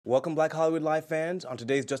Welcome, Black Hollywood Live fans. On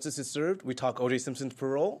today's Justice is Served, we talk O.J. Simpson's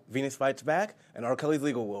parole, Venus Fights Back, and R. Kelly's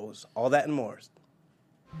legal woes. All that and more.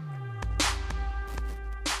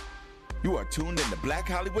 You are tuned in to Black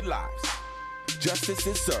Hollywood Lives. Justice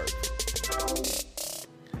is served.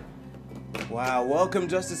 Wow, welcome,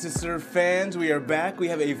 Justice is Served fans. We are back. We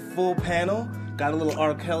have a full panel. Got a little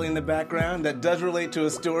R. Kelly in the background that does relate to a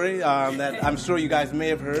story that I'm sure you guys may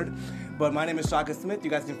have heard. But my name is Shaka Smith.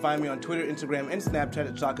 You guys can find me on Twitter, Instagram, and Snapchat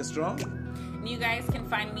at Shaka Strong. And you guys can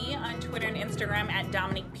find me on Twitter and Instagram at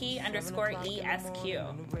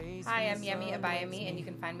DominiqueP_ESQ. Hi, I'm Yemi Abayami, and you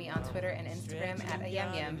can find me on Twitter and Instagram at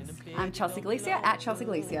Yemyems. I'm Chelsea Galicia at Chelsea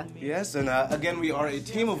Galicia. Yes, and again, we are a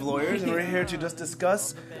team of lawyers, and we're here to just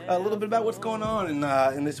discuss a little bit about what's going on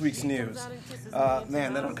in this week's news.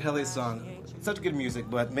 Man, that R. Kelly song, such good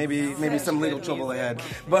music, but maybe some legal trouble ahead.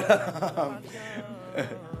 But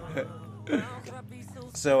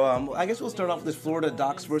So I guess we'll start off with this Florida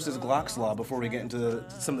Docs versus Glocks law before we get into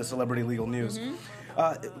some of the celebrity legal news.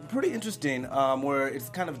 Pretty interesting, where it's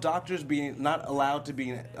kind of doctors being not allowed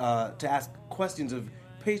to ask questions of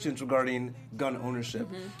patients regarding gun ownership.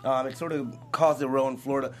 It sort of caused a row in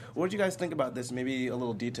Florida. What did you guys think about this? Maybe a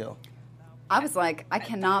little detail. I was like, I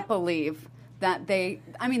cannot believe that the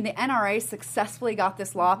NRA successfully got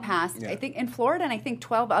this law passed. I think in Florida, and I think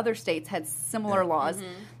 12 other states had similar laws,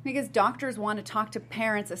 because doctors want to talk to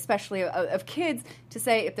parents, especially of kids, to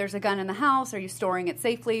say if there's a gun in the house, are you storing it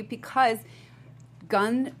safely? Because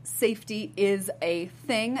gun safety is a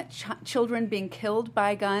thing. Children being killed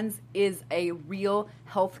by guns is a real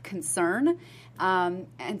health concern.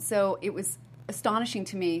 And so it was astonishing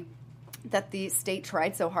to me that the state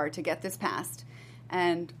tried so hard to get this passed.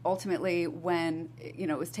 And ultimately, when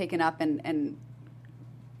it was taken up and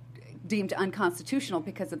deemed unconstitutional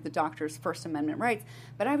because of the doctor's First Amendment rights,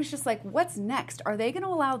 but I was just like, what's next? Are they going to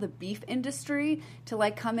allow the beef industry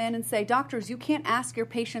to come in and say, doctors, you can't ask your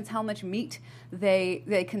patients how much meat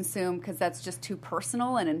they consume because that's just too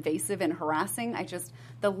personal and invasive and harassing?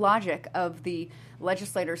 The logic of the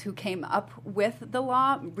legislators who came up with the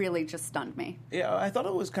law really just stunned me. Yeah, I thought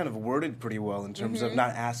it was kind of worded pretty well in terms of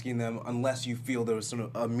not asking them unless you feel there was sort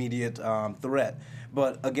of immediate threat.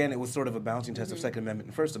 But again, it was sort of a balancing test of Second Amendment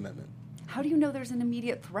and First Amendment. How do you know there's an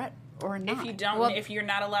immediate threat or not? If you don't, if you're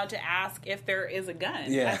not allowed to ask if there is a gun.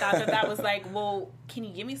 I thought that was like, well, can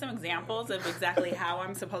you give me some examples of exactly how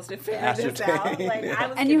I'm supposed to figure this out?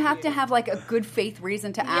 And you have to have a good faith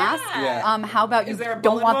reason to ask. How about you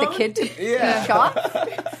don't want the kid to be shot?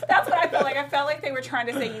 That's what I felt like. I felt like they were trying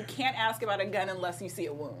to say you can't ask about a gun unless you see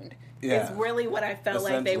a wound. It's really what I felt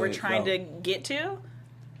like they were trying to get to.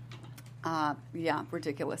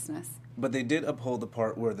 Ridiculousness. But they did uphold the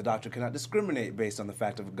part where the doctor cannot discriminate based on the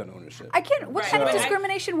fact of gun ownership. I can't. What kind of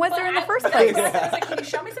discrimination was there in the first place? I was like, can you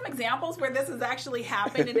show me some examples where this has actually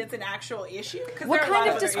happened and it's an actual issue? What kind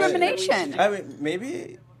of discrimination? I mean,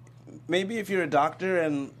 maybe if you're a doctor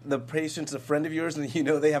and the patient's a friend of yours and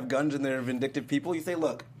they have guns and they're vindictive people, you say,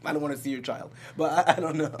 look, I don't want to see your child. But I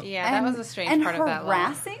don't know. Yeah, that was a strange part of that law.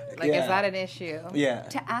 Harassing? Is that an issue? Yeah.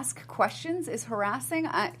 To ask questions is harassing.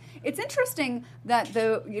 It's interesting that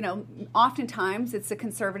oftentimes it's the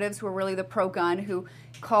conservatives who are really the pro-gun who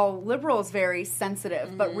call liberals very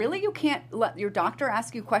sensitive. But really you can't let your doctor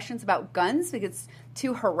ask you questions about guns because it's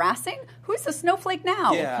too harassing? Who's the snowflake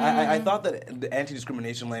now? Yeah, I thought that the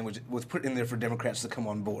anti-discrimination language was put in there for Democrats to come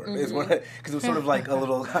on board. Because it was sort of like a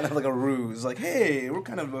little, kind of like a ruse. Like, hey, we're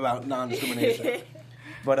kind of about non-discrimination.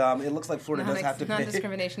 But it looks like Florida does have to pay...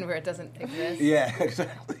 Non-discrimination where it doesn't exist. Yeah,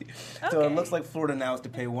 exactly. Okay. So it looks like Florida now has to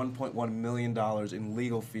pay $1.1 million in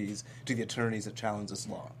legal fees to the attorneys that challenge this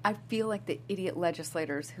law. I feel like the idiot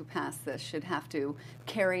legislators who passed this should have to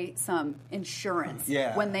carry some insurance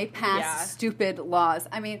when they pass stupid laws.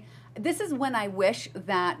 I mean... This is when I wish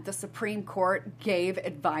that the Supreme Court gave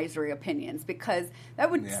advisory opinions because that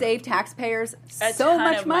would save taxpayers so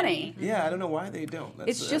much money. Yeah, I don't know why they don't.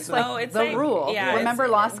 It's just the rule. Yeah, remember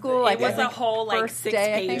law school? It was a whole 6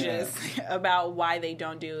 pages about why they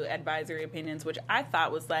don't do advisory opinions, which I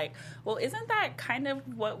thought was like, well, isn't that kind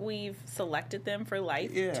of what we've selected them for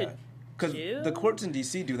life to do? Because the courts in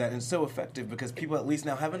D.C. do that, and it's so effective because people at least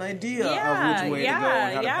now have an idea of which way to go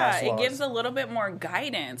and how to pass laws. It gives a little bit more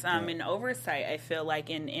guidance and oversight, I feel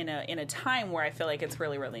like, in a time where I feel like it's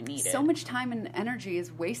really, really needed. So much time and energy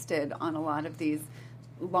is wasted on a lot of these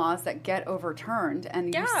laws that get overturned,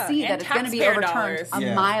 and you see that it's going to be overturned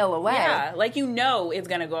a mile away. Yeah, it's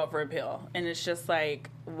going to go up for appeal, and it's just like,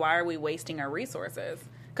 why are we wasting our resources?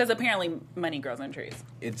 Because apparently money grows on trees.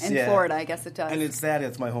 In Florida, I guess it does. And it's sad.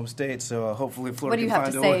 It's my home state, so hopefully Florida can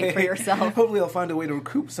find a way. What do you have to say for yourself? Hopefully they'll find a way to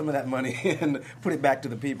recoup some of that money and put it back to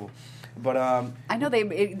the people. But I know they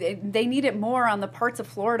need it more on the parts of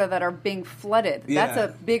Florida that are being flooded. Yeah.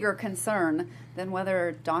 That's a bigger concern than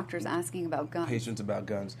whether doctors asking about guns. Patients about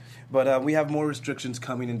guns. But we have more restrictions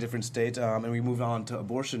coming in different states, and we move on to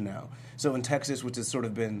abortion now. So in Texas, which has sort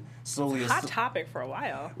of been slowly... Hot topic for a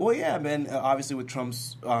while. Well, yeah, man. Obviously, with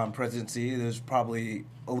Trump's presidency, there's probably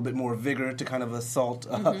a little bit more vigor to kind of assault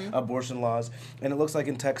abortion laws. And it looks like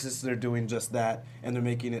in Texas, they're doing just that, and they're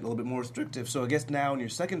making it a little bit more restrictive. So I guess now in your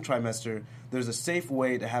second trimester, there's a safe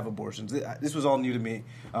way to have abortions. This was all new to me.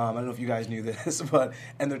 I don't know if you guys knew this,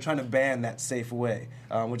 and they're trying to ban that safe way.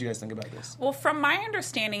 What do you guys think about this? Well, from my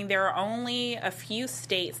understanding, there are only a few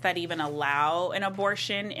states that even allow an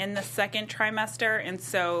abortion in the second trimester. And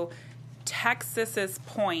so Texas's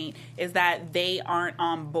point is that they aren't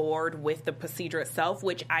on board with the procedure itself,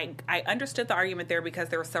 which I understood the argument there because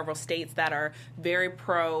there are several states that are very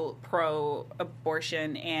pro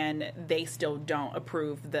abortion and they still don't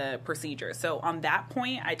approve the procedure. So on that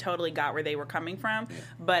point, I totally got where they were coming from,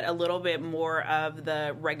 but a little bit more of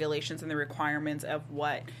the regulations and the requirements of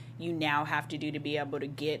what you now have to do to be able to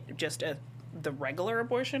get just the regular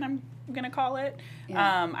abortion, I'm going to call it,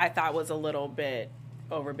 I thought was a little bit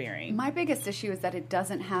overbearing. My biggest issue is that it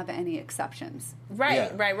doesn't have any exceptions.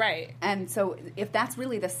 Right. And so if that's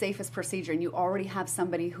really the safest procedure and you already have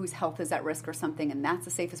somebody whose health is at risk or something and that's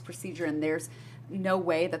the safest procedure and there's no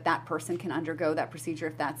way that person can undergo that procedure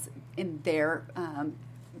if that's in their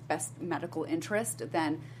best medical interest,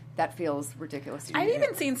 then that feels ridiculous to me. I've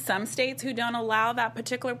even seen some states who don't allow that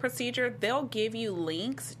particular procedure. They'll give you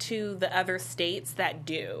links to the other states that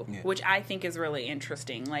do, which I think is really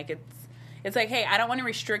interesting. Like it's like, hey, I don't want to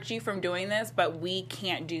restrict you from doing this, but we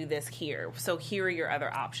can't do this here. So here are your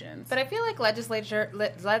other options. But I feel like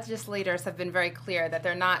legislators have been very clear that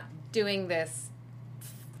they're not doing this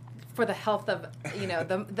for the health of,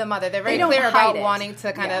 the mother. They're very clear about wanting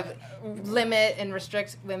to kind of limit and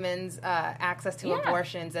restrict women's access to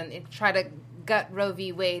abortions and try to gut Roe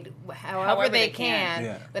v. Wade however they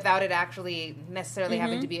can without it actually necessarily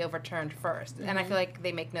having to be overturned first. And I feel like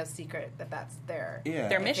they make no secret that that's their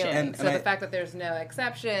mission. And the fact that there's no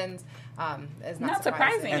exceptions is not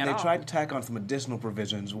surprising. And they tried to tack on some additional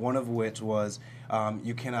provisions, one of which was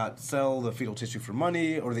you cannot sell the fetal tissue for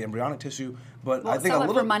money or the embryonic tissue. But I think sell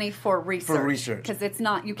it for money for research. Because it's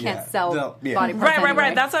not, you can't sell body parts anyway.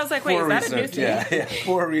 Right. That's why I was like, wait, is that a new thing?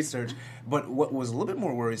 For research. But what was a little bit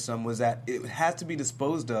more worrisome was that it has to be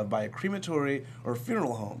disposed of by a crematory or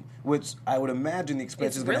funeral home, which I would imagine the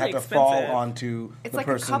expense is going to have to fall onto the person. It's like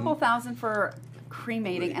a couple thousand for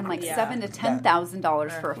cremating and like $7,000 to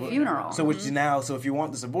 $10,000 for a funeral. So which now, so if you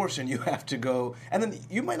want this abortion, you have to go, and then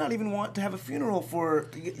you might not even want to have a funeral for.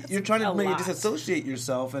 You're trying to maybe disassociate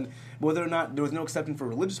yourself, and whether or not there was no exception for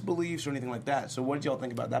religious beliefs or anything like that. So what did y'all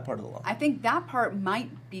think about that part of the law? I think that part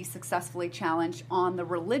might be successfully challenged on the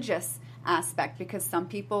religious aspect because some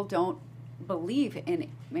people don't believe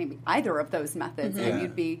in maybe either of those methods, and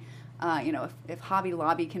you'd be, if Hobby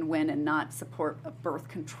Lobby can win and not support a birth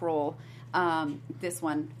control. This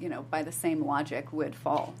one, by the same logic, would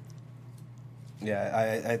fall.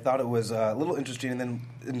 Yeah, I thought it was a little interesting. And then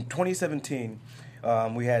in 2017,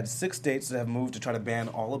 we had 6 states that have moved to try to ban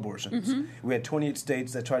all abortions. We had 28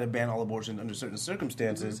 states that try to ban all abortions under certain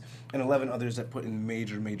circumstances, and 11 others that put in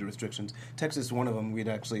major restrictions. Texas, one of them, we'd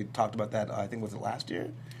actually talked about that, I think, was it last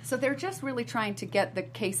year? So they're just really trying to get the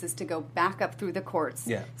cases to go back up through the courts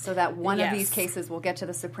so that one of these cases will get to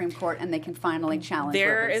the Supreme Court and they can finally challenge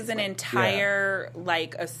There is an entire,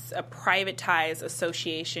 a privatized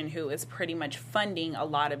association who is pretty much funding a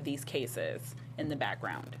lot of these cases in the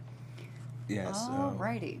background. Yes.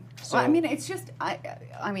 Alrighty. So, well, I mean, it's just,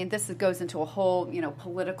 I mean, this goes into a whole,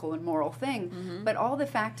 political and moral thing, but all the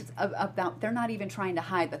facts about, they're not even trying to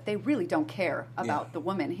hide that they really don't care about the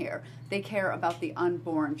woman here. They care about the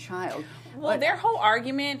unborn child. Well, their whole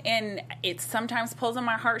argument, and it sometimes pulls on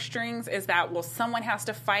my heartstrings, is that, well, someone has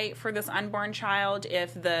to fight for this unborn child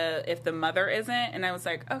if the mother isn't. And I was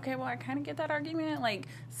like, okay, well, I kind of get that argument. Like,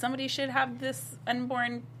 somebody should have this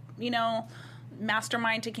unborn,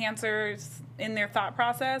 mastermind to cancers in their thought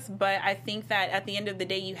process, but I think that at the end of the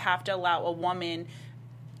day, you have to allow a woman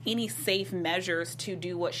any safe measures to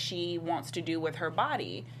do what she wants to do with her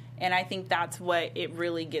body. And I think that's what it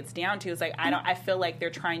really gets down to. Is like I feel like they're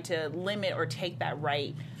trying to limit or take that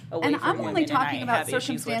right away from women. And I'm only talking about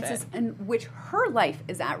circumstances in which her life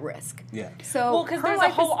is at risk. Yeah. So because there's a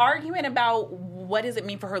whole argument about what does it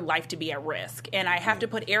mean for her life to be at risk, and I have to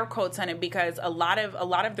put air quotes on it because a lot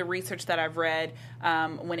of the research that I've read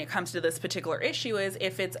when it comes to this particular issue is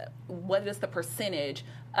what is the percentage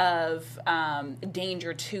of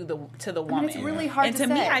danger to the woman. It's really hard and to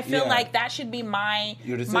me, say. I feel like that should be my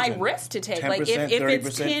risk to take. Like if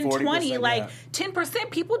it's 10, 20, like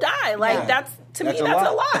 10% people die. Like that's to me, that's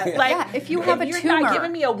a lot. Like if you have a you're tumor, not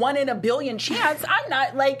giving me a 1 in a billion chance, I'm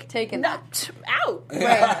not like taking that out.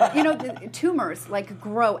 Right. You know, tumors like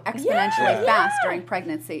grow exponentially fast during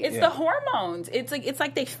pregnancy. It's the hormones. It's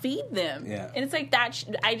like they feed them. Yeah. And it's like that.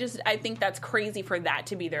 I think that's crazy for that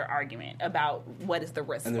to be their argument about what is the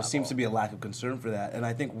risk. And there level. seems to be a lack of concern for that. And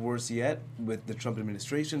I think worse yet, with the Trump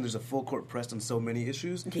administration, there's a full court press on so many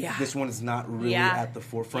issues. Yeah. This one is not really at the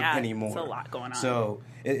forefront anymore. There's a lot going on. So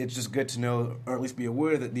it's just good to know, or at least be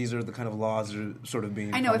aware that these are the kind of laws that are sort of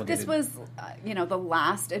being I know if this was, the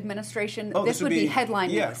last administration, this would be headline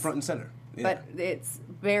news. Yeah, front and center. Yeah. But it's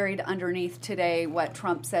buried underneath today what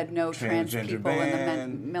Trump said, no trans people in the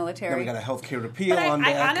military. Then we got a healthcare repeal on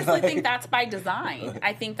that. I honestly think that's by design.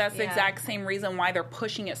 I think that's the exact same reason why they're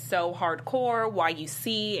pushing it so hardcore, why you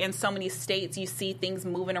see in so many states you see things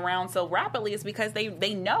moving around so rapidly is because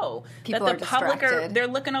they know people that the public they're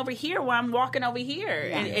looking over here while I'm walking over here.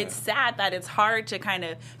 Yeah. And it's sad that it's hard to kind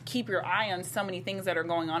of keep your eye on so many things that are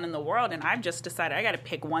going on in the world, and I've just decided I got to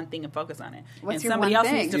pick one thing and focus on it. What's and your somebody one else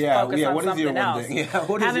thing? needs to focus on what is your something one else. thing? Yeah,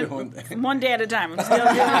 what is your one thing? One day at a time.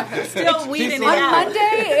 I'm still weeding it On out.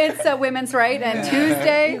 Monday, it's a women's right, and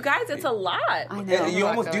Tuesday... You guys, it's a lot. I know. You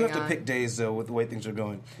almost do have to pick days, though, with the way things are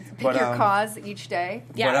going. Pick your cause each day.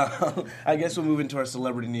 Yeah. But I guess we'll move into our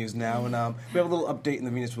celebrity news now. And we have a little update in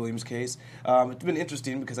the Venus Williams case. It's been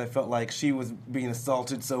interesting because I felt like she was being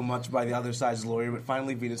assaulted so much by the other side's lawyer, but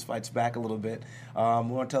finally Venus fights back a little bit.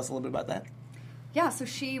 Want to tell us a little bit about that? Yeah, so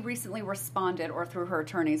she recently responded, or through her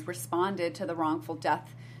attorneys, responded to the wrongful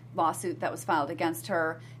death lawsuit that was filed against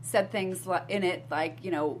her, said things in it like,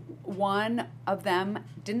 one of them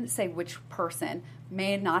didn't say which person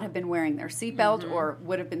may not have been wearing their seatbelt or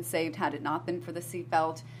would have been saved had it not been for the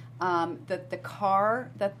seatbelt. The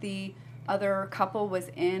car that the other couple was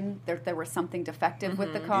in, there was something defective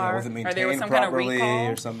with the car. Wasn't maintained or there was some properly kind of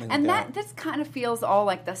recall or something And like that. this kind of feels all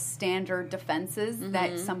like the standard defenses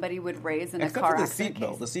that somebody would raise in a car accident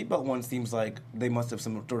case. The seatbelt one seems like they must have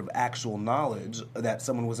some sort of actual knowledge that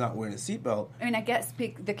someone was not wearing a seatbelt. I mean, I guess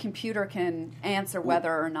the computer can answer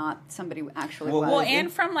whether or not somebody actually was. Well,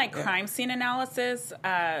 and from crime scene analysis,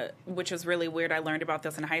 which was really weird, I learned about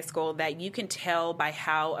this in high school, that you can tell by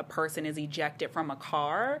how a person is ejected from a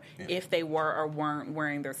car if they were or weren't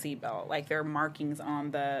wearing their seatbelt. Like their markings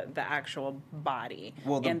on the actual body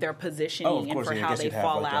and their positioning and for how they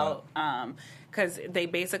fall out. Because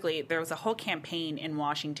there was a whole campaign in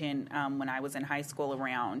Washington when I was in high school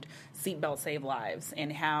around seatbelt save lives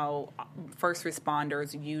and how first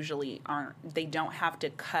responders usually they don't have to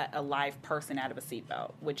cut a live person out of a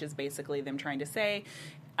seatbelt, which is basically them trying to say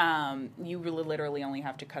you really literally only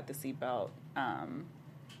have to cut the seatbelt.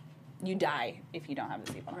 You die if you don't have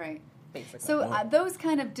the seatbelt. Right. Basically. So those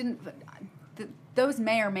kind of didn't... those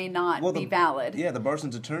may or may not be valid. Yeah, the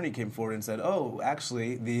Barson's attorney came forward and said,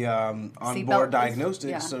 actually, the onboard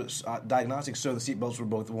Seatbelt diagnostics show the seatbelts were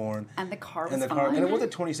both worn. And the car was and fine. And it was a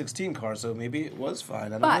 2016 car, so maybe it was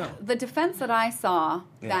fine. I don't know. But the defense that I saw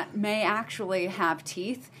that may actually have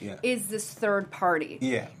teeth is this third party.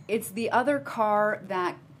 Yeah. It's the other car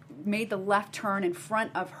that made the left turn in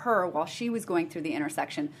front of her while she was going through the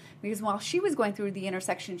intersection. Because while she was going through the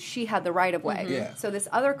intersection, she had the right of way. Mm-hmm. Yeah. So this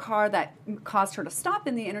other car that caused her to stop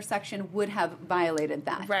in the intersection would have violated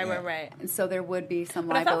that. Right. And so there would be some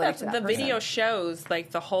But I liability thought to that the person. video shows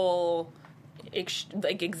the whole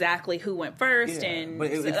exactly who went first, and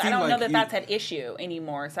but it I don't know like that's at issue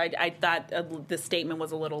anymore. So I thought the statement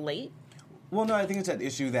was a little late. Well, no, I think it's that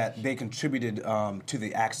issue that they contributed to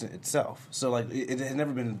the accident itself. So, it had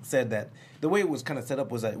never been said that the way it was kind of set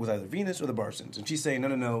up was that it was either Venus or the Barsons. And she's saying,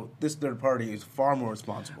 no, this third party is far more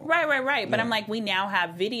responsible. Right. But I'm like, we now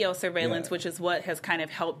have video surveillance, which is what has kind of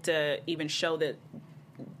helped to even show that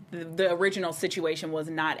the original situation was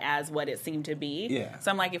not as what it seemed to be. Yeah.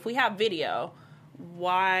 So I'm like, if we have video,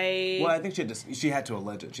 why? Well, I think she had to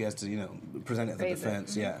allege it. She has to, present it as a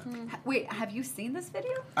defense. Yeah. Wait, have you seen this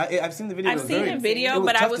video? I've seen the video. I've seen the video,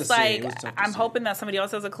 but I was like, I'm see. hoping that somebody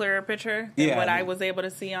else has a clearer picture than what I was able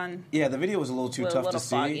to see on. Yeah, the video was a little too tough to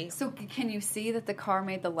see. Foggy. So can you see that the car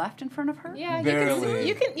made the left in front of her? Yeah, barely.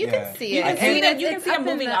 You can see it. You can see a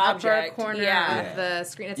moving object. Upper corner of the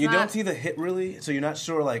screen. It's you not, don't see the hit really, so you're not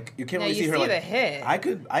sure. You can't really see her. You see the hit. I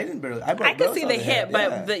didn't barely. I could see the hit,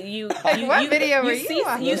 but what video were you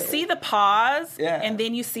watching? You see the pause, and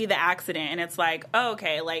then you see the accident, and it's like, oh,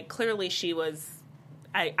 okay, clearly she was.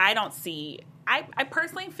 I I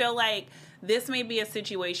personally feel like this may be a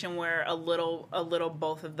situation where a little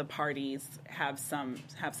both of the parties have some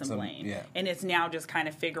blame. Yeah. And it's now just kind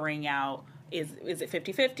of figuring out, is it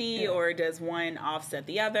 50-50 or does one offset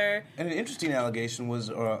the other? And an interesting allegation was,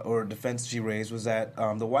 or defense she raised, was that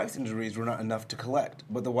the wife's injuries were not enough to collect.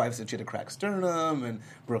 But the wife said she had a cracked sternum and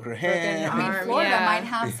broke her hand. I mean, Florida might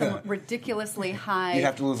have some ridiculously high... You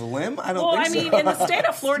have to lose a limb? I don't think so. Well, I mean, in the state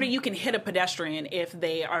of Florida, you can hit a pedestrian if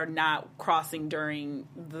they are not crossing during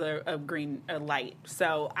the green light.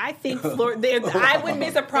 So I think Florida, I wouldn't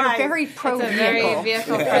be surprised. They're very pro-vehicle. Very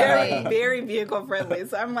vehicle-friendly. Very vehicle-friendly.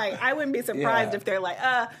 So I'm like, I wouldn't be surprised if they're like,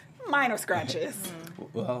 minor scratches.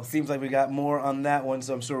 Well, seems like we got more on that one,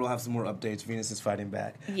 so I'm sure we'll have some more updates. Venus is fighting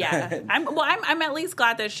back. Yeah. I'm at least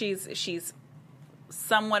glad that she's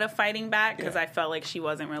somewhat of fighting back, because I felt like she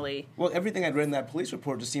wasn't really... Well, everything I'd read in that police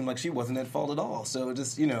report just seemed like she wasn't at fault at all. So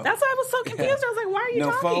just, That's why I was so confused. I was like, why are you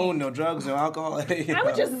no talking? No phone, no drugs, no alcohol. I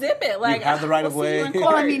would just zip it. Like, you have the right of we'll see way. you in court.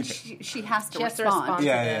 Well, I mean, she has to respond.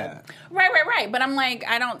 Yeah. Right. But I'm like,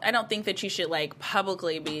 I don't think that you should like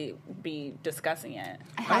publicly be discussing it.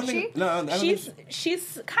 Has she? No, I don't think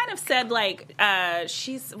she's kind of said like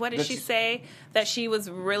what did she say? That she was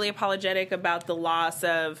really apologetic about the loss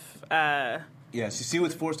of Yeah, she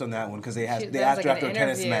was forced on that one because they asked her like after a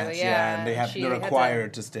tennis match, and they're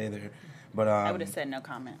required to stay there. But I would have said no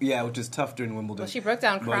comment. Yeah, which is tough during Wimbledon. Well, she broke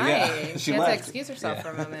down crying. Yeah, she had to excuse herself for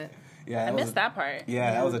a moment. Yeah, I missed that part.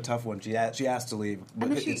 Yeah, that was a tough one. She asked to leave, but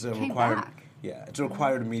and then it's a came required. Back. Yeah, it's a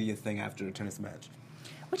required media thing after a tennis match.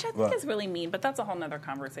 Which I think is really mean, but that's a whole nother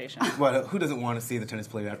conversation. Well, who doesn't want to see the tennis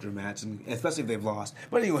player after a match, and especially if they've lost?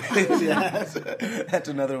 But anyway, that's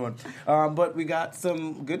another one. But we got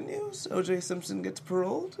some good news. O.J. Simpson gets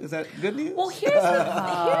paroled. Is that good news? Well, here's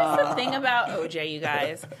the thing about O.J., you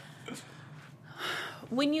guys.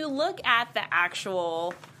 When you look at the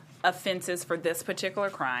actual offenses for this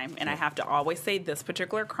particular crime, and I have to always say this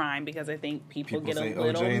particular crime because I think people get a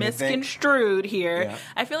little misconstrued here. Yeah.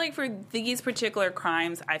 I feel like for these particular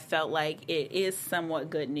crimes, I felt like it is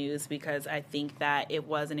somewhat good news because I think that it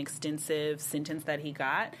was an extensive sentence that he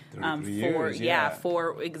got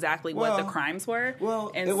for exactly what the crimes were.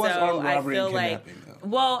 Well, and it was armed robbery and kidnapping, though.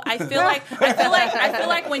 Well, I feel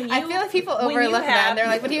like when you I feel like people overlook that. And they're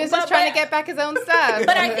like, but he was just trying to get back his own stuff.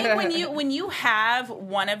 But I think when you have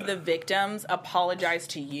one of the victims apologize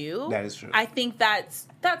to you, that is true. I think that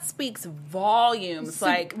speaks volumes. So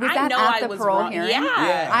like was I that know at I the was parole wrong. hearing?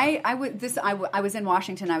 Yeah. I was in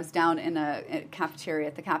Washington. I was down in a cafeteria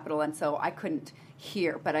at the Capitol, and so I couldn't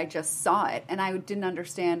hear, but I just saw it, and I didn't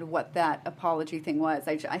understand what that apology thing was.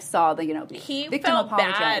 I saw the he victim felt bad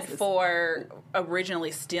apologizes. for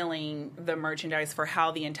originally stealing the merchandise for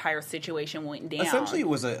how the entire situation went down. Essentially, it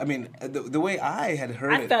was the way I had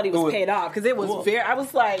heard it. I thought he was paid off because it was I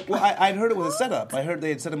was like, well, I'd heard it was a setup. I heard they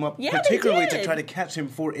had set him up particularly to try to catch him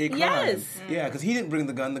for a crime. Yes. Yeah, because he didn't bring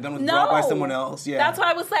the gun. The gun was brought by someone else. Yeah, that's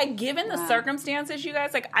why I was like, given the circumstances, you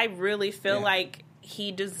guys, like, I really feel like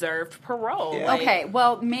he deserved parole. Yeah. Like, Okay,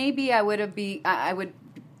 well, maybe I would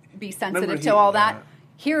be sensitive to all that.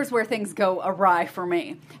 Here's where things go awry for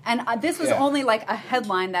me. And this was only like a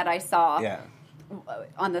headline that I saw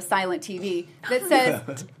on the silent TV that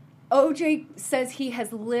says, O.J. says he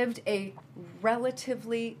has lived a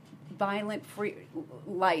relatively violent-free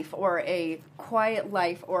life or a quiet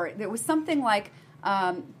life, or there was something like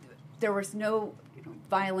there was no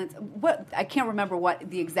violence. What I can't remember what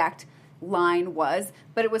the exact line was,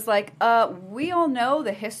 but it was like, we all know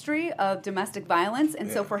the history of domestic violence,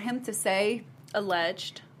 and so for him to say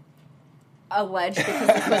alleged because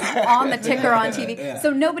this was on the ticker on TV,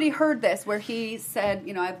 so nobody heard this where he said,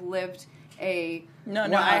 I've lived a no,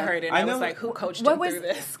 I heard it. I was like, who coached him through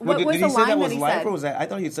this? What was did the he say line that was that he life, said? or was that? I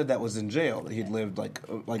thought he said that was in jail. That he'd lived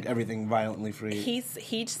like everything violently free. He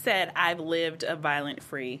said, "I've lived a violent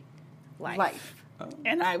free life."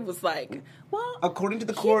 And I was like, well, according to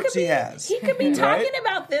the courts, he has. He could be talking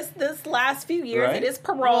about this last few years. Right? It is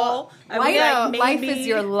parole. Life is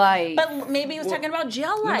your life. But maybe he was talking about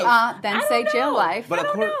jail life. Then say jail life. But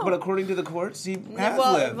according to the courts, he has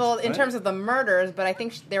lived. Well, in terms of the murders, but I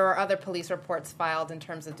think there were other police reports filed in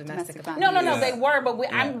terms of domestic violence. No, they were. But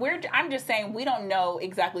I'm just saying we don't know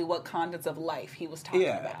exactly what conduct of life he was talking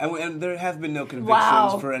about. And there have been no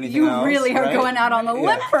convictions for anything else. You really are going out on the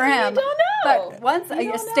limb for him. I don't know. But once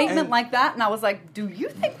a statement like that, and I was like, do you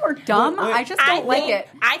think we're dumb? I just don't like it.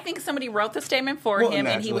 I think somebody wrote the statement for him,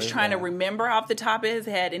 and he was trying to remember off the top of his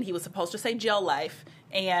head, and he was supposed to say jail life,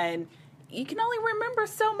 and you can only remember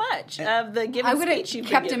so much of the given I would speech have you've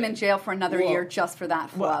kept been him given. in jail for another year just for that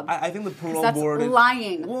flub. I think the parole that's board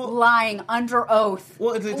lying under oath.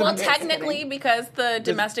 Well, technically, because the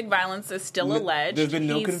domestic violence is still alleged, there's been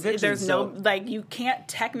no conviction. There's no you can't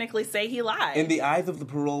technically say he lied. In the eyes of the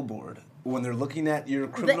parole board, when they're looking at your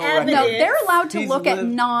criminal record, no, they're allowed to look at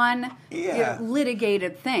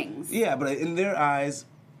non-litigated things. Yeah, but in their eyes,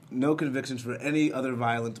 no convictions for any other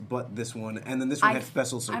violence but this one, and then this one had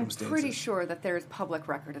special circumstances. I'm pretty sure that there's public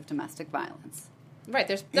record of domestic violence. Right,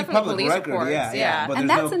 there's definitely police reports. Yeah. But and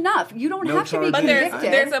that's enough. You don't have to be But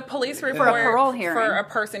convicted. there's a police report for a parole hearing for a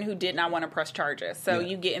person who did not want to press charges. So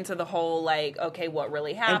you get into the whole, okay, what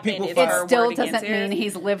really happened? It still doesn't mean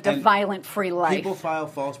he's lived a violent, free life. People file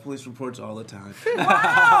false police reports all the time.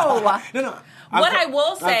 Wow! No. What I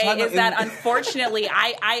will say is that, unfortunately,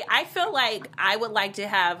 I feel like I would like to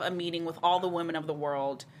have a meeting with all the women of the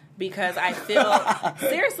world because I feel,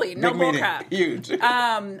 seriously, no bullcrap. Huge.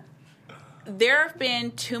 There have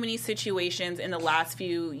been too many situations in the last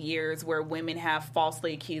few years where women have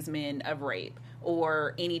falsely accused men of rape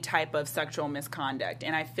or any type of sexual misconduct.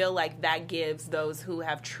 And I feel like that gives those who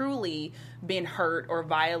have truly been hurt or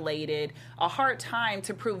violated a hard time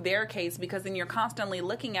to prove their case, because then you're constantly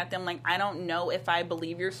looking at them like, I don't know if I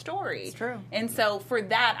believe your story. It's true. And so for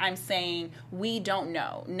that, I'm saying we don't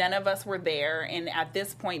know. None of us were there. And at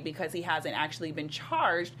this point, because he hasn't actually been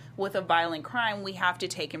charged with a violent crime, we have to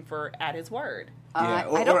take him at his word.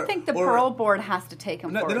 I don't think the parole board has to take him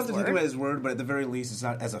for his word. They don't have to take him at his word, but at the very least, it's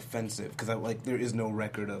not as offensive because there is no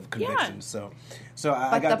record of convictions. Yeah. So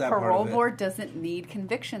I got that part of it. But the parole board doesn't need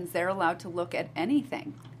convictions; they're allowed to look at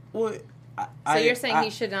anything. Well, so you're saying he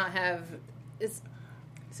should not have?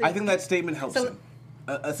 I think that statement helps him.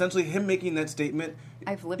 Essentially, him making that statement.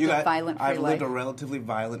 I've lived a violent free life. I've lived a relatively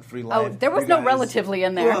violent free life. Oh, there was no relatively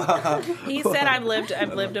in there. He said, "I've lived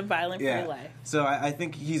a violent free life." So I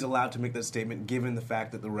think he's allowed to make that statement, given the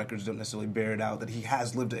fact that the records don't necessarily bear it out that he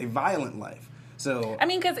has lived a violent life. So I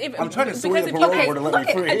mean, because I'm trying to sway the parole board to let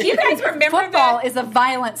me free. Do you guys remember football is a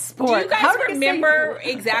violent sport? Do you guys remember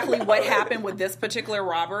exactly what happened with this particular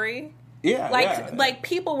robbery? Yeah, like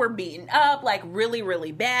people were beaten up, like really,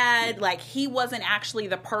 really bad. Like he wasn't actually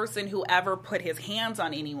the person who ever put his hands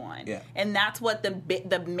on anyone. Yeah. And that's what the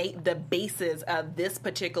basis of this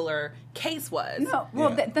particular case was. No,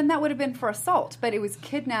 well, then that would have been for assault, but it was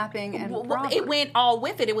kidnapping and robbery. It went all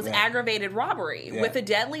with it. It was aggravated robbery with a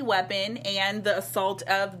deadly weapon and the assault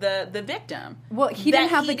of the victim. Well, he didn't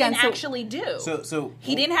have the gun. He didn't actually do. So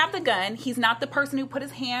he didn't have the gun. He's not the person who put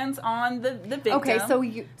his hands on the victim. Okay,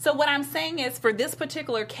 so what I'm saying is, for this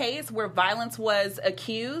particular case where violence was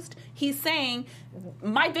accused, he's saying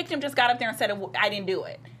my victim just got up there and said I didn't do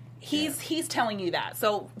it. He's telling you that.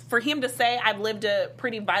 So for him to say I've lived a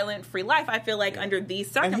pretty violent free life, I feel like under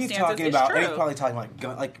these circumstances, and he's probably talking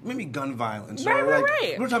about maybe gun violence.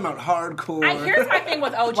 Right. We're talking about hardcore. Here's my thing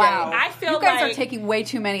with OJ. Wow. I feel you guys are taking way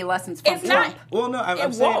too many lessons from Trump. Well, no,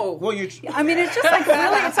 I'm saying. Well, I mean, it's just like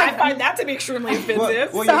really. It's like, I find that to be extremely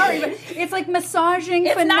offensive. Sorry, but it's like massaging,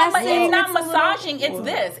 finessing. It's not massaging. It's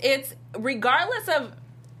this. It's regardless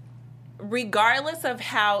of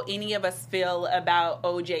how any of us feel about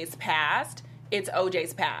OJ's past, it's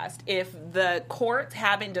OJ's past. If the courts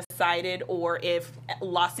haven't decided, or if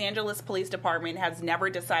Los Angeles Police Department has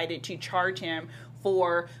never decided to charge him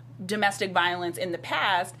for domestic violence in the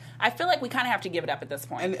past, I feel like we kind of have to give it up at this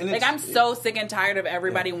point. And I'm so sick and tired of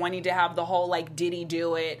everybody wanting to have the whole did he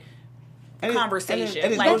do it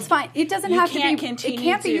conversation. That's fine. It doesn't have to be. Continue it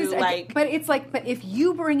can't be used. to, But if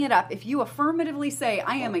you bring it up, if you affirmatively say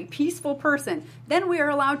I am a peaceful person, then we are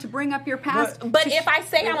allowed to bring up your past. But if I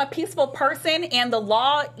say I'm a peaceful person and the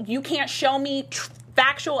law, you can't show me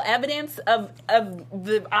factual evidence of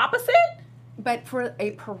the opposite. But for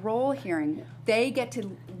a parole hearing, they get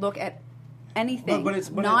to look at anything,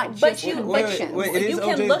 not just convictions. You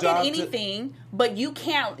can look at anything, but you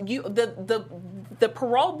can't. The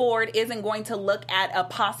parole board isn't going to look at a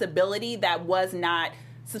possibility that was not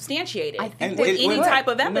substantiated with any type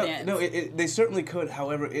of evidence. No, they certainly could.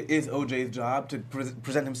 However, it is OJ's job to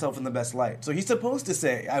present himself in the best light. So he's supposed to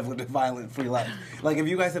say, I've lived a violent, free life. If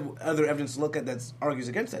you guys have other evidence to look at that argues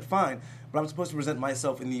against that, fine. But I'm supposed to present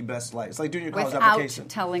myself in the best light. It's like doing your college application.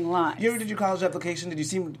 Without telling lies. You ever did your college application? Did you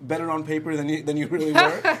seem better on paper than you really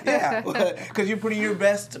were? Yeah, because you're putting your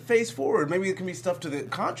best face forward. Maybe it can be stuff to the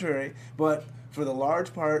contrary, but for the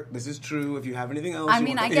large part, this is true. If you have anything else,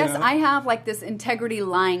 I guess I have this integrity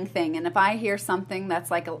lying thing, and if I hear something that's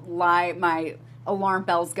like a lie, my alarm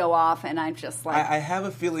bells go off, and I'm just like, I have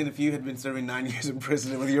a feeling if you had been serving 9 years in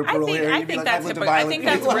prison with your parole hearing, I think that's really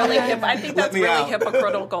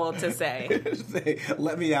hypocritical to say. Say,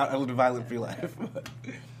 let me out. I lived a violent-free life.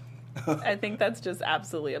 I think that's just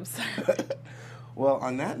absolutely absurd. Well,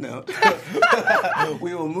 on that note,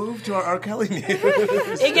 we will move to our R. Kelly news.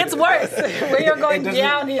 It gets worse. We are going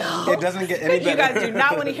downhill. It doesn't get any better. You guys do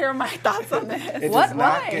not want to hear my thoughts on this. It does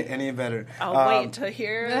not get any better. I'll wait to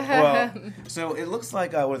hear. Well, so it looks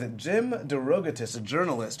like, was it Jim DeRogatis, a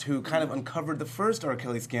journalist, who kind of uncovered the first R.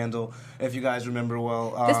 Kelly scandal, if you guys remember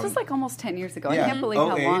well. This was like almost 10 years ago. Yeah. I can't believe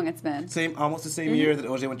how long it's been. Almost the same year that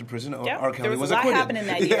OJ went to prison. Yep. R. Kelly there was was a lot acquitted. happening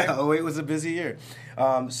that year. Yeah, 08 was a busy year.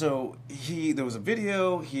 So there was a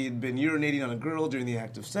video. He had been urinating on a girl during the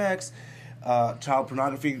act of sex. Child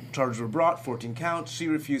pornography charges were brought, 14 counts. She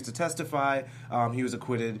refused to testify. He was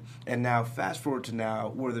acquitted. And now, fast forward to now,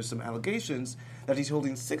 where there's some allegations that he's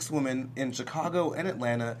holding 6 women in Chicago and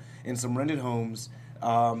Atlanta in some rented homes,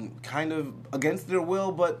 kind of against their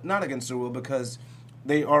will, but not against their will because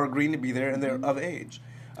they are agreeing to be there and they're of age.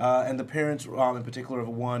 And the parents, in particular of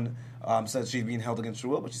one, said she's being held against her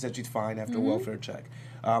will, but she said she's fine after a welfare check.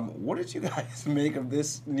 What did you guys make of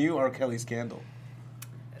this new R. Kelly scandal?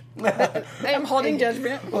 I'm holding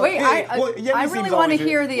judgment. Wait, I really want to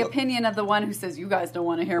hear the opinion of the one who says, you guys don't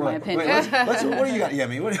want to hear my opinion. What do you got,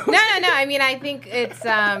 Yemi? No. I mean, I think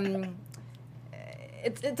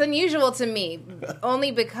it's unusual to me,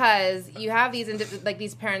 only because you have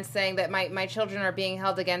these parents saying that my children are being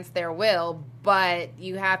held against their will, but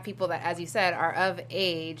you have people that, as you said, are of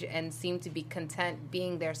age and seem to be content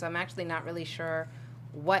being there. So I'm actually not really sure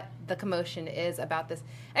what the commotion is about this.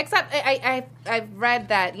 Except I've read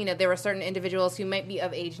that there were certain individuals who might be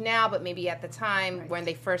of age now, but maybe at the time when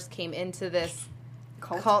they first came into this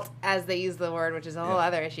cult, as they use the word, which is a whole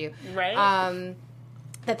other issue, right?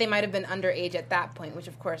 That they might have been underage at that point, which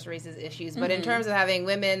of course raises issues. But in terms of having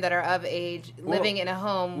women that are of age living in a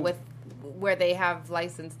home where they have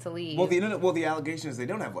license to leave. The allegation is they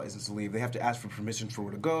don't have license to leave. They have to ask for permission for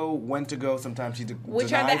where to go, when to go. Sometimes she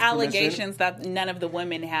which are the allegations that none of the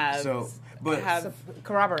women have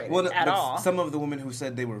corroborated at all. Some of the women who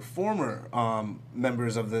said they were former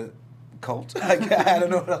members of the cult. I don't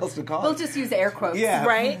know what else to call it. We'll just use air quotes. Yeah,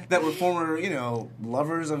 right? That were former,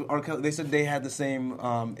 lovers of R. Kelly. They said they had the same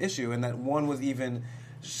issue, and that one was even,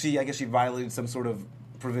 I guess she violated some sort of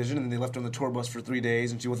provision, and they left her on the tour bus for 3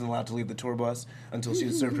 days, and she wasn't allowed to leave the tour bus until she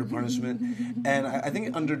had served her punishment. And I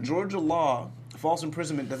think under Georgia law, false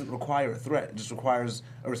imprisonment doesn't require a threat. It just requires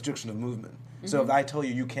a restriction of movement. So if I tell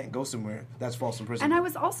you can't go somewhere, that's false imprisonment. And I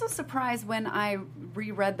was also surprised when I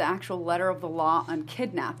reread the actual letter of the law on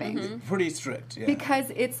kidnapping. Pretty strict, yeah.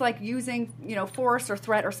 Because it's like using, force or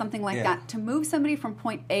threat or something like that to move somebody from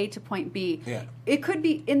point A to point B. Yeah. It could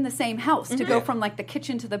be in the same house. To go from like the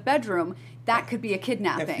kitchen to the bedroom, that could be a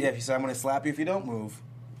kidnapping. If you say, I'm going to slap you if you don't move,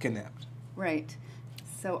 kidnapped. Right.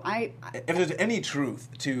 So if there's any truth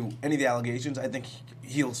to any of the allegations, I think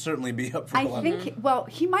he'll certainly be up for a lot.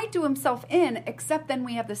 He might do himself in, except then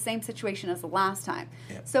we have the same situation as the last time.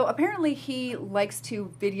 Yeah. So apparently he likes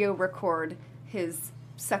to video record his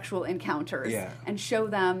sexual encounters and show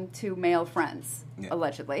them to male friends,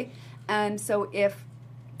 allegedly. And so if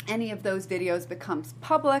any of those videos becomes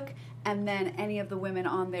public and then any of the women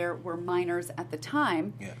on there were minors at the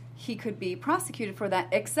time, he could be prosecuted for that,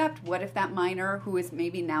 except what if that minor, who is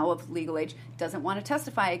maybe now of legal age, doesn't want to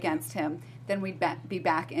testify against him? Then we'd be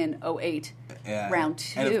back in 08, round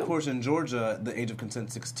 2. And of course in Georgia, the age of consent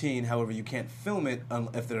is 16. However, you can't film it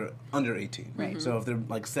if they're under 18. Right. So if they're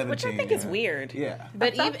like 17. Which I think is weird. Yeah.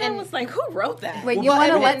 But even was like, who wrote that? Wait, you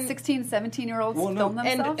want to let 16, 17-year-olds film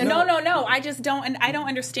themselves? No. I just don't, and I don't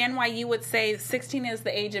understand why you would say 16 is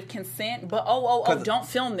the age of consent, but don't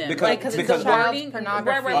film them. Because it's child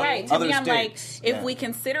pornography. Right. To me, I'm like, states, if we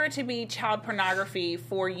consider it to be child pornography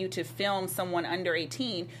for you to film someone under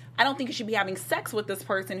 18, I don't think you should be having sex with this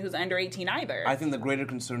person who's under 18 either. I think the greater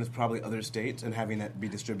concern is probably other states and having that be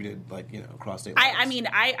distributed across state lines.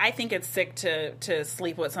 I think it's sick to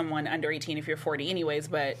sleep with someone under 18 if you're 40 anyways,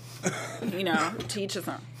 but, to each his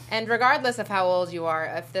own. And regardless of how old you are,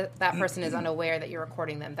 if that person is unaware that you're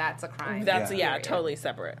recording them, that's a crime. That's, totally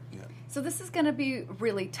separate. Yeah. So this is going to be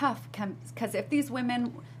really tough, because if these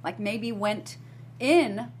women, maybe went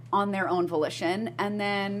in on their own volition, and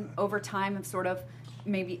then over time have sort of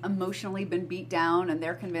maybe emotionally been beat down, and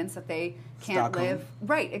they're convinced that they can't live.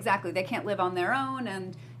 Right, exactly. They can't live on their own,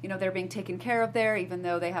 and they're being taken care of there, even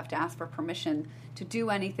though they have to ask for permission to do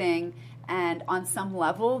anything. And on some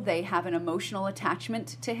level, they have an emotional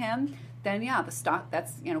attachment to him. Then that's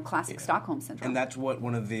classic Stockholm syndrome. And that's what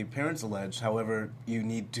one of the parents alleged. However, you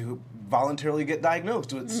need to voluntarily get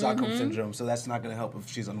diagnosed with Stockholm syndrome. So that's not going to help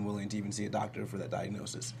if she's unwilling to even see a doctor for that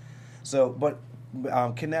diagnosis. So, but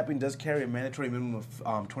kidnapping does carry a mandatory minimum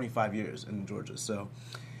of 25 years in Georgia. So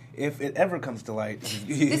if it ever comes to light,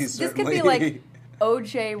 this could be like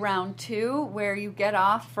OJ round 2, where you get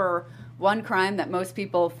off for one crime that most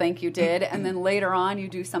people think you did, and then later on you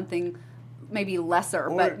do something maybe lesser,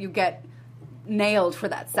 but you get nailed for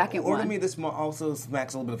that second one. Or to me, this also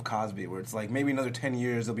smacks a little bit of Cosby, where it's like maybe another 10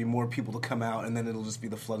 years there'll be more people to come out, and then it'll just be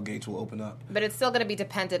the floodgates will open up. But it's still going to be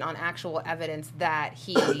dependent on actual evidence that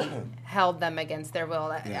he held them against their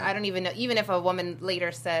will. Yeah. I don't even know, even if a woman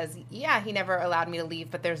later says, yeah, he never allowed me to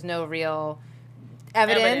leave, but there's no real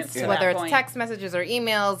evidence whether it's text messages or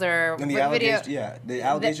emails or and the video. The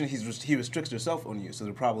allegation he restricts their cell phone use, so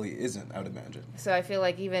there probably isn't, I would imagine. So I feel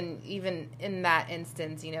like even in that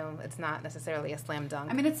instance, it's not necessarily a slam dunk.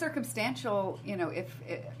 I mean, it's circumstantial, if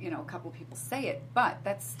a couple people say it, but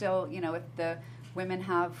that's still, if the women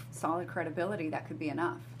have solid credibility, that could be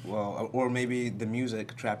enough. Well, or maybe the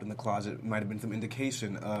music Trapped in the Closet might have been some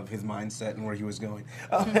indication of his mindset and where he was going.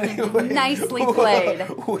 Anyway, nicely played.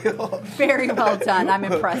 Very well done. I'm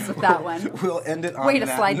impressed with that one. We'll end it on Way to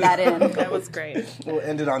slide that in. That was great. We'll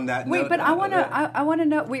end it on that note. Wait, but I want to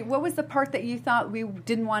know, what was the part that you thought we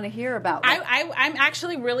didn't want to hear about? I'm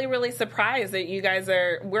actually really, really surprised that you guys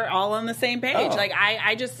we're all on the same page. Oh. Like,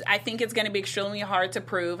 I think it's going to be extremely hard to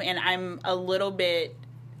prove, and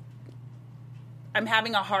I'm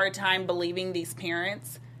having a hard time believing these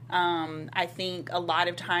parents. I think a lot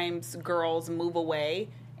of times girls move away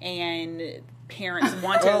and parents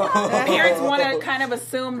want to kind of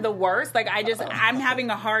assume the worst. Like, I'm having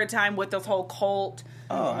a hard time with this whole cult.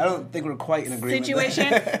 Oh, I don't think we're quite in agreement. Situation.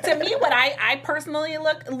 To me, what I personally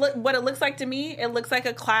look what it looks like to me, it looks like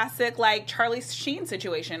a classic like Charlie Sheen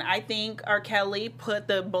situation. I think R. Kelly put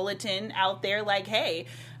the bulletin out there like, hey,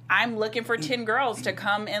 I'm looking for 10 girls to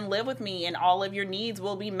come and live with me, and all of your needs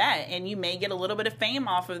will be met, and you may get a little bit of fame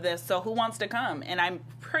off of this, so who wants to come? And I'm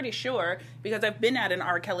pretty sure, because I've been at an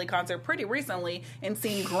R. Kelly concert pretty recently and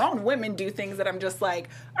seen grown women do things that I'm just like,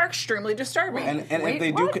 are extremely disturbing. And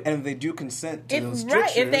if they do consent to those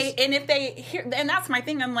strictures. Right, and that's my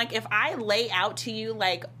thing. I'm like, if I lay out to you,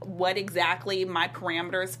 like, what exactly my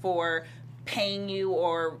parameters for paying you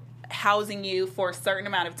or housing you for a certain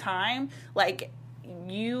amount of time, like,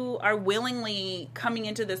 you are willingly coming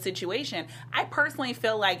into this situation. I personally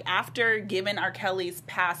feel like after given R. Kelly's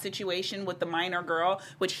past situation with the minor girl,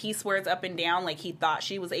 which he swears up and down like he thought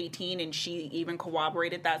she was 18, and she even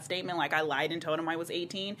corroborated that statement, like, I lied and told him I was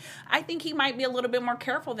 18, I think he might be a little bit more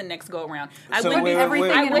careful the next go around. I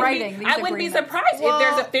wouldn't be surprised if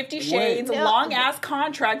there's a 50 Shades long-ass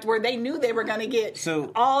contract where they knew they were going to get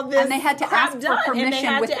all this and they had to ask for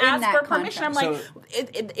permission within that contract. I'm like,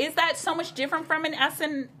 is that so much different from an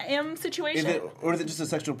S&M situation? Or is it just a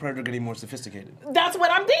sexual predator getting more sophisticated? That's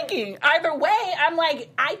what I'm thinking. Either way, I'm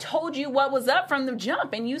like, I told you what was up from the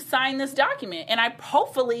jump, and you signed this document, and I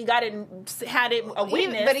hopefully had it a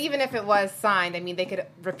witness. But even if it was signed, I mean, they could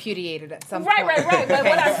repudiate it at some point. Right.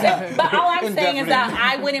 But all I'm saying is that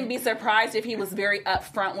I wouldn't be surprised if he was very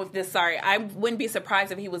upfront with this. I wouldn't be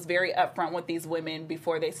surprised if he was very upfront with these women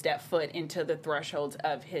before they step foot into the thresholds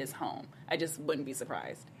of his home. I just wouldn't be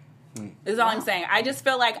surprised. Is all I'm saying. I just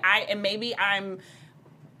feel like I'm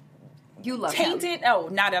you love tainted. Him. Oh,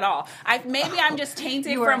 not at all. Maybe I'm just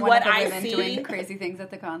tainted you from what I see. Doing crazy things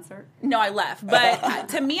at the concert. No, I left. But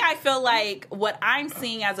to me, I feel like what I'm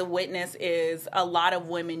seeing as a witness is a lot of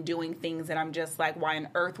women doing things that I'm just like, why on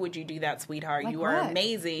earth would you do that, sweetheart? Like you are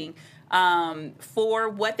amazing. For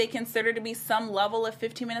what they consider to be some level of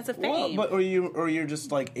 15 minutes of fame. Well, or you're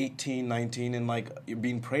just like 18, 19, and like you're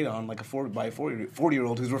being preyed on like by a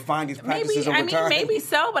 40-year-old who's refined these practices over time. Maybe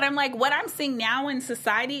so, but I'm like, what I'm seeing now in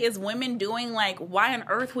society is women doing like, why on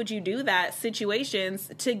earth would you do that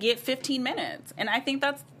situations to get 15 minutes? And I think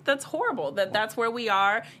that's horrible. That's where we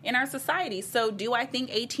are in our society. So do I think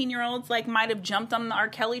 18-year-olds like might have jumped on the R.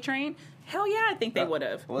 Kelly train? Hell yeah, I think they would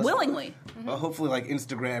have. Willingly. Well, hopefully, like,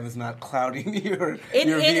 Instagram is not clouding your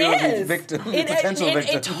view of these victims, potential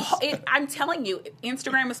victims. I'm telling you,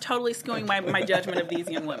 Instagram is totally skewing my judgment of these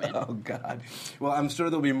young women. Oh, God. Well, I'm sure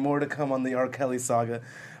there'll be more to come on the R. Kelly saga.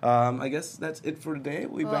 I guess that's it for today.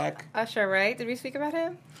 We'll be back. Usher, right? Did we speak about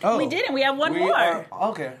him? Oh, we didn't. We have one more.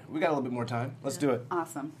 Okay. We got a little bit more time. Let's do it.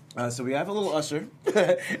 Awesome. So we have a little Usher.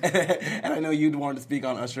 And I know you'd want to speak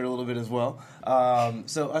on Usher a little bit as well.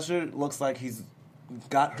 So Usher looks like he's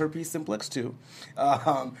got herpes simplex too.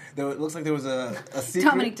 It looks like there was a secret.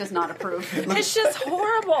 Dominique does not approve. It's just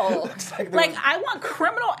horrible. like I want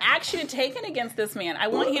criminal action taken against this man. I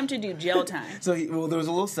want him to do jail time. So there was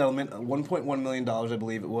a little settlement, $1.1 million, I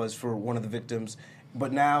believe it was, for one of the victims.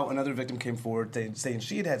 But now another victim came forward saying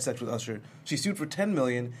she had sex with Usher. She sued for $10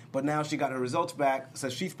 million, but now she got her results back,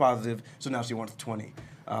 says she's positive, so now she wants 20.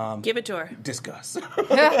 Give it to her. Discuss. Wait,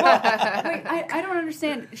 I don't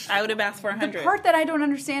understand. I would have asked for 100. The part that I don't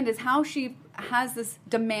understand is how she has this,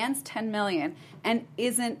 demands $10 million and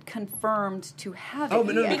isn't confirmed to have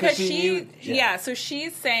it yet. Because she knew, so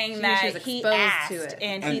she's saying She that was he exposed asked to it.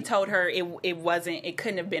 and he told her it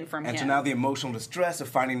couldn't have been from him. And so now the emotional distress of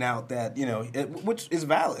finding out that, which is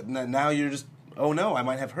valid. Now you're just, oh no, I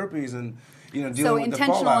might have herpes and, dealing So with the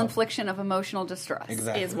intentional fallout. infliction of emotional distress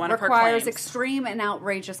Exactly. is one of her requires claims. extreme and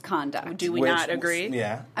outrageous conduct. Do we not agree?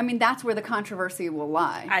 Yeah. I mean, that's where the controversy will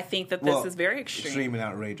lie. I think that this is very extreme. Extreme and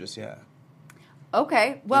outrageous, yeah.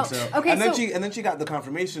 Okay, well, And then she got the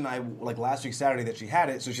confirmation last week Saturday that she had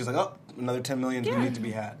it, so she's like, oh, another $10 million need to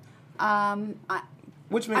be had.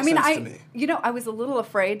 Which makes sense to me. I was a little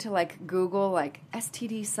afraid to Google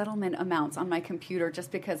STD settlement amounts on my computer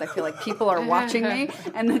just because I feel like people are watching me,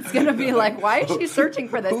 and it's going to be like, why is she searching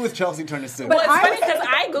for this? Who is Chelsea trying to sue? Well, it's funny because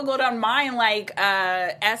I Googled on mine,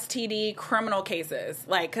 STD criminal cases,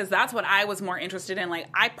 because that's what I was more interested in.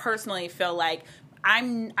 I personally feel like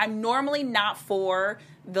I'm normally not for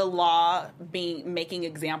the law making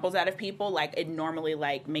examples out of people. It normally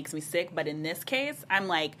makes me sick, but in this case, I'm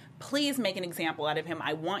like, please make an example out of him.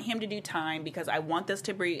 I want him to do time because I want this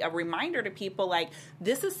to be a reminder to people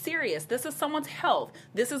this is serious. This is someone's health.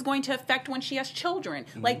 This is going to affect when she has children.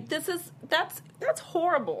 Mm-hmm. That's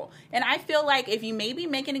horrible. And I feel like if you maybe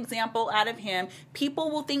make an example out of him,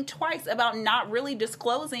 people will think twice about not really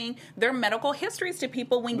disclosing their medical histories to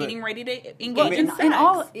people when getting ready to engage in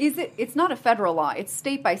sex. It's not a federal law. It's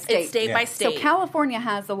state by state. It's state by state. So California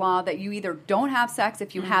has the law that you either don't have sex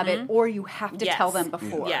if you have it, or you have to tell them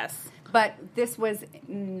before. Yes. But this was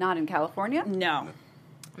not in California? No.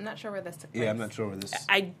 I'm not sure where this took place. Yeah, I'm not sure where this.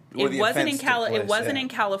 It wasn't in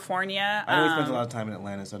California. I know he spent a lot of time in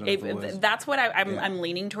Atlanta, so I don't know if it was. That's what I'm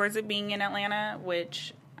leaning towards it being in Atlanta,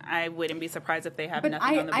 which I wouldn't be surprised if they have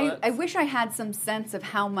nothing on the books. I wish I had some sense of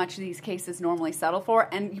how much these cases normally settle for,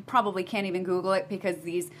 and you probably can't even Google it because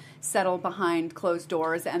these settle behind closed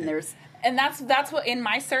doors, and there's... And that's what in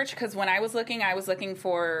my search, because when I was looking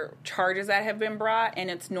for charges that have been brought,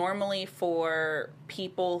 and it's normally for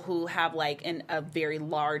people who have a very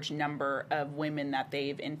large number of women that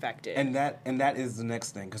they've infected. And that is the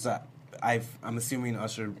next thing, because I'm assuming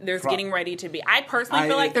Usher... There's getting ready to be... I personally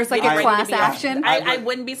feel like there's a class action. I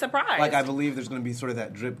wouldn't be surprised. I believe there's going to be sort of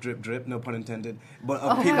that drip, drip, drip, no pun intended, but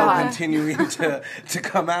of people continuing to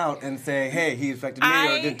come out and say, hey, he infected me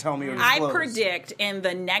or didn't tell me or disclose. I predict in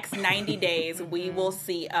the next 90 days, we will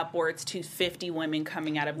see upwards to 50 women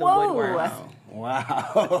coming out of the woodwork.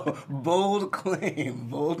 Wow. Bold claim.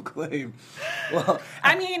 Well,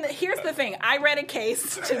 I mean, here's the thing. I read a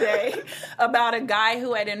case today about a guy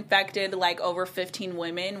who had infected over 15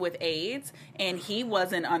 women with AIDS, and he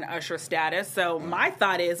wasn't on Usher status. So my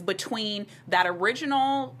thought is between that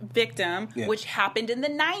original victim, which happened in the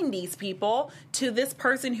 90s, people, to this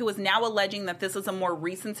person who is now alleging that this is a more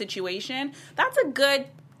recent situation, that's a good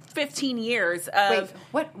 15 years of...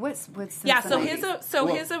 Wait, what's the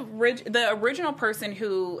original person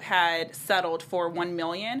who had settled for $1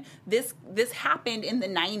 million, this happened in the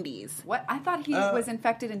 90s. What? I thought he was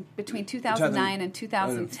infected between 2009 and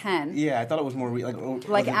 2010. Yeah, I thought it was more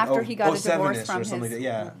after he got a divorce from his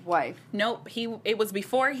wife. Nope, it was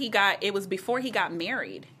before he got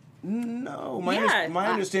married. No, my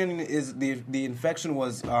understanding is the infection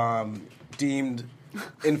was deemed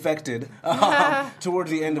infected towards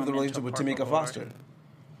the end of the relationship with Tamika Foster.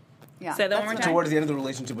 Yeah, say that one more time. Towards the end of the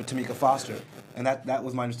relationship with Tamika Foster, and that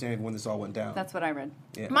was my understanding of when this all went down. That's what I read.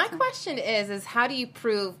 Yeah. My question is how do you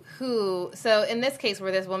prove who? So in this case,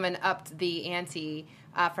 where this woman upped the ante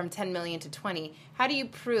from 10 million to 20, how do you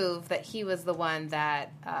prove that he was the one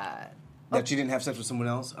that? That she didn't have sex with someone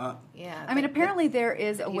else? Yeah. I mean, apparently there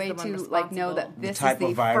is a way to know that this is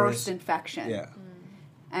the first infection. Yeah.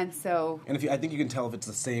 And so... And I think you can tell if it's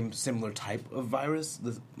the similar type of virus.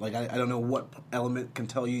 I don't know what element can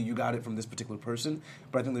tell you got it from this particular person,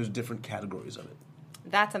 but I think there's different categories of it.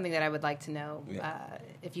 That's something that I would like to know,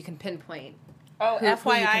 if you can pinpoint. Oh, who you FYI, in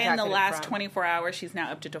the contracted it last from. 24 hours, she's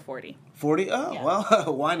now up to 40. 40? Oh, Yeah.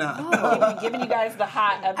 well, why not? Giving you guys the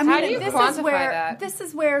hot update. I mean, How do you quantify that? This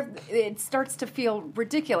is where it starts to feel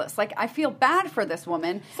ridiculous. Like, I feel bad for this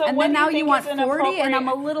woman, So and what then do you now you think want is an 40, and I'm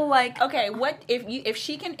a appropriate- little like, Okay, what if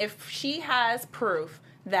she has proof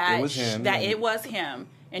that It was him, that and- it was him,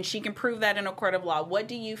 and she can prove that in a court of law, what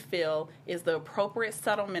do you feel is the appropriate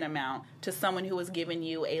settlement amount to someone who has given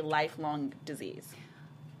you a lifelong disease?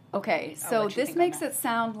 okay, I'll so let you this think on makes that. it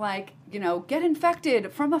sound like, get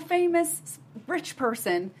infected from a famous rich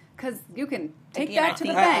person, because you can take Again, that I to the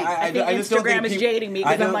think- bank. I think just don't Instagram think is peop- jading me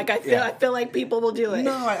because I'm don't- like, yeah. I feel like people will do it.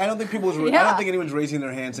 No, I don't think I Yeah. don't think anyone's raising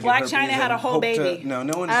their hands to Black get herpes. China had and a whole hope baby. no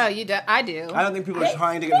one's. Oh, you do? I do. I don't think people are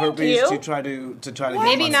trying to get Thank herpes you. to try to get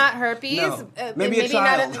Maybe money. not herpes. No. Maybe a not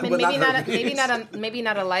child, but maybe not not herpes. maybe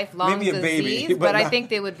not a lifelong Maybe a baby, disease. but I not- think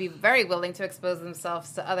they would be very willing to expose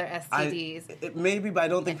themselves to other STDs. Maybe, but I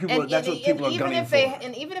don't think people. That's what people are even gunning if for. they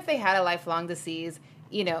and even if they had a lifelong disease,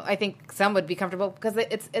 I think some would be comfortable because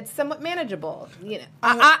it's somewhat manageable.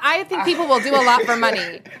 I think people will do a lot for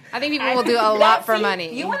money. I think people will do a lot for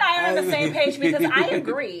money. You and I are on the same page because I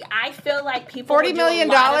agree. I feel like people $40 would do million.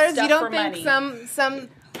 a lot of stuff You don't for think money. some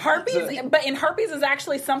Herpes, but herpes is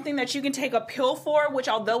actually something that you can take a pill for, which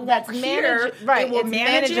although won't That's cure, right, it will it's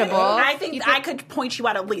manage it. manageable. I think I could point you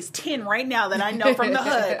out at least 10 right now that I know from the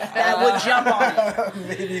hood that would jump on it.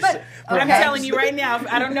 Maybe I'm telling you right now,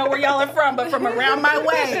 I don't know where y'all are from, but from around my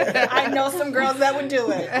way, I know some girls that would do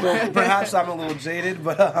it. Well, perhaps I'm a little jaded,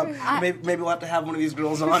 but maybe we'll have to have one of these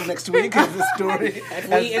girls on next week as the story.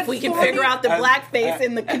 If we can figure out the blackface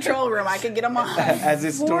in the control room, I can get them on. As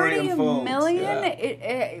this story 40 unfolds. million?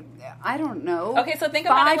 Yeah. I don't know. Okay, so think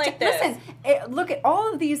about it like this. Listen, look at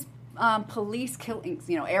all of these police killings,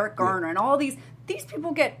 Eric Garner and all these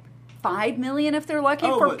people get $5 million if they're lucky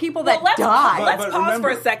for people that let's die. Let's But pause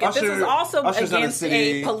remember, for a second. This is also Usher's not a against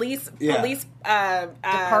city- a police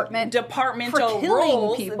Department departmental for killing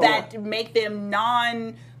rules people. that make them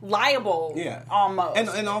non-liable. Yeah, almost.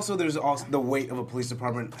 and also there's also the weight of a police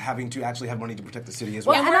department having to actually have money to protect the city as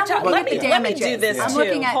Well, well. and and we're I'm ta- looking let at me the do damages. this I'm too.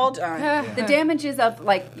 looking at Hold on. the damages of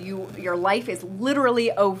your life is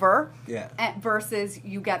literally over. Yeah. Versus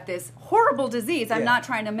you get this horrible disease. I'm Yeah. not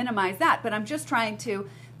trying to minimize that, but I'm just trying to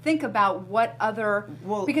think about what other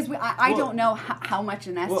because I don't know how much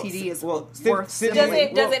an STD is worth. Does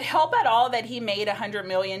it help at all that he made $100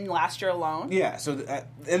 million last year alone? Yeah, so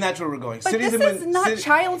and that's where we're going. But this is not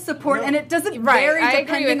child support, No. and it doesn't Right, vary I agree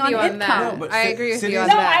depending with you on on income. that. No, but I agree with cities- you on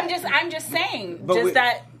No, that. I'm just saying, But just wait-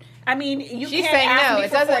 that. I mean, you She's can't saying ask no, me it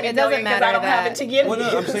for doesn't- $40 it doesn't million 'cause I matter don't have that- it to give Well,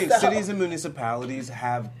 no, you. I'm saying so. cities and municipalities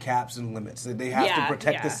have caps and limits. They have Yeah, to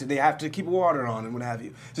protect yeah. the city. They have to keep water on and what have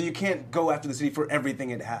you. So you can't go after the city for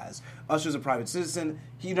everything it has. Usher's a private citizen.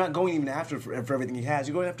 You're not going even after for everything he has.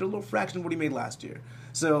 You're going after a little fraction of what he made last year.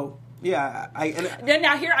 So yeah,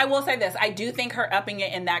 Now here I will say this: I do think her upping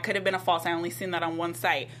it, and that could have been a false. I only seen that on one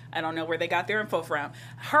site. I don't know where they got their info from.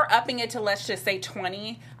 Her upping it to let's just say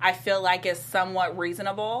 20, I feel like is somewhat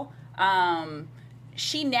reasonable.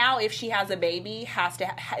 She now, if she has a baby, has to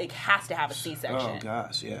have a C-section. oh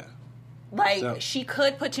gosh, yeah. Like So- she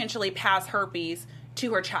could potentially pass herpes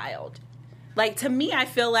to her child. Like to me, I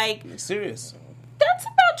feel like It's serious. that's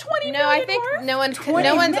about 20 No, million I think worth. no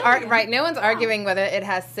one's arguing whether it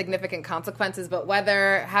has significant consequences, but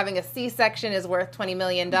whether having a C-section is worth $20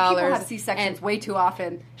 million. People have C-sections way too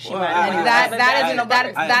often.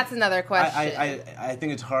 That's another question. I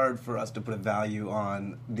think it's hard for us to put a value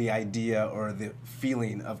on the idea or the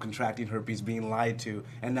feeling of contracting herpes, being lied to,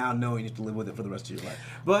 and now knowing you have to live with it for the rest of your life.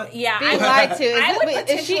 But Yeah, Being I lied to.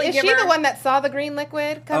 Is she the one that saw the green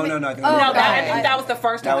liquid coming? Oh, no, I think No, that was- I think that was the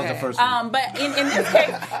first that one. was the first one. But in this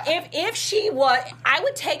case, if she was, I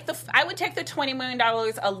would take the $20 million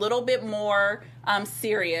a little bit more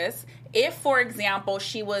serious. If, for example,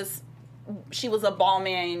 she was a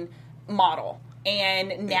Balmain model.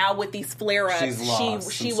 And now with these flare-ups, She's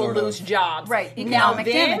lost she some will sort of- lose jobs. Right, Now economic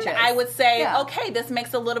then, damages. I would say, Yeah. okay, this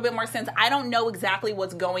makes a little bit more sense. I don't know exactly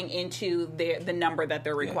what's going into the number that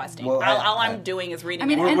they're requesting. Well, all I'm doing is reading. I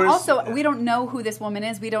mean, it. and We're- also, we don't know who this woman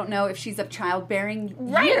is. We don't know if she's of childbearing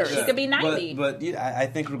Right, years. she could be 90. But yeah, I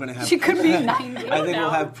think we're going to have. She could be 90. I think know. we'll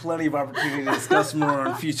have plenty of opportunity to discuss more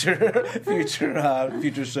on future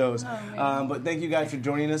shows. But thank you guys for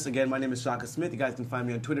joining us. Again, my name is Shaka Smith. You guys can find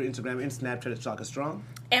me on Twitter, Instagram, and Snapchat at Shaka Strong.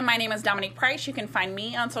 And my name is Dominique Price. You can find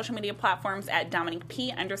me on social media platforms at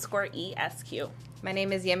DominiqueP_ESQ. My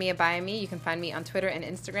name is Yemi Abayami. You can find me on Twitter and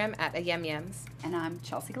Instagram at @YemYems. And I'm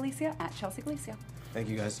Chelsea Galicia at Chelsea Galicia. Thank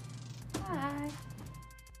you guys. Bye.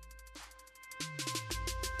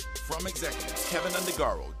 From executives Kevin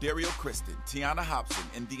Undergaro, Dario Kristen, Tiana Hobson,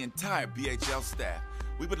 and the entire BHL staff,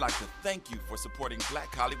 we would like to thank you for supporting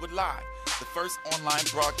Black Hollywood Live, the first online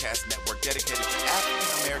broadcast network dedicated to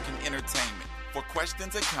African-American entertainment. For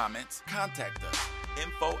questions and comments, contact us.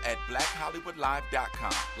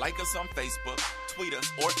 info@blackhollywoodlive.com. Like us on Facebook, tweet us,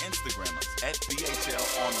 or Instagram us at BHL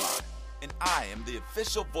Online. And I am the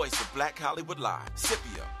official voice of Black Hollywood Live,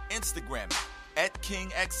 Scipio, Instagram me at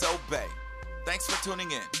KingXOBay. Thanks for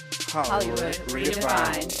tuning in. Hollywood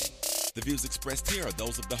Redefined. The views expressed here are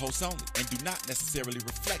those of the hosts only and do not necessarily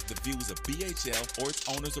reflect the views of BHL or its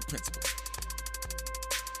owners or principals.